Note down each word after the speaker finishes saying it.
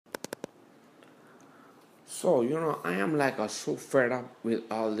I am so fed up with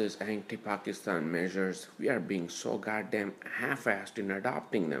all these anti-Pakistan measures. We are being so goddamn half-assed in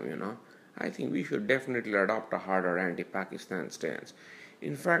adopting them. I think we should definitely adopt a harder anti-Pakistan stance.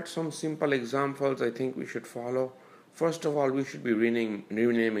 In fact, some simple examples I think we should follow. First of all, we should be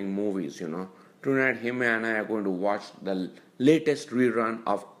renaming movies. Tonight, him and I are going to watch the latest rerun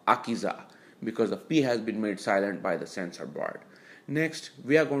of Akiza because the P has been made silent by the censor board. Next,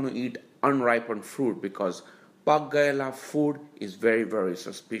 we are going to eat unripened fruit because Pak Gayala food is very, very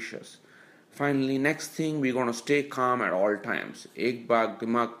suspicious. Finally, next thing, we're going to stay calm at all times. Ek baag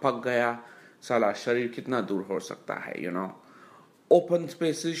dimag pak gaya, sala sharir kitna dur ho sakta hai. Open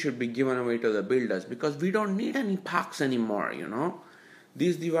spaces should be given away to the builders because we don't need any parks anymore.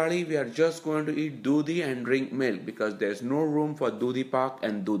 This Diwali, we are just going to eat dudi and drink milk because there's no room for dudi park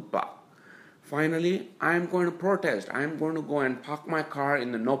and dud park. Finally, I am going to protest. I am going to go and park my car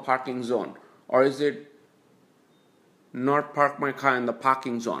in the no parking zone. Or is it not park my car in the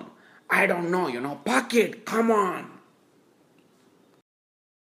parking zone? I don't know, Pak It, come on!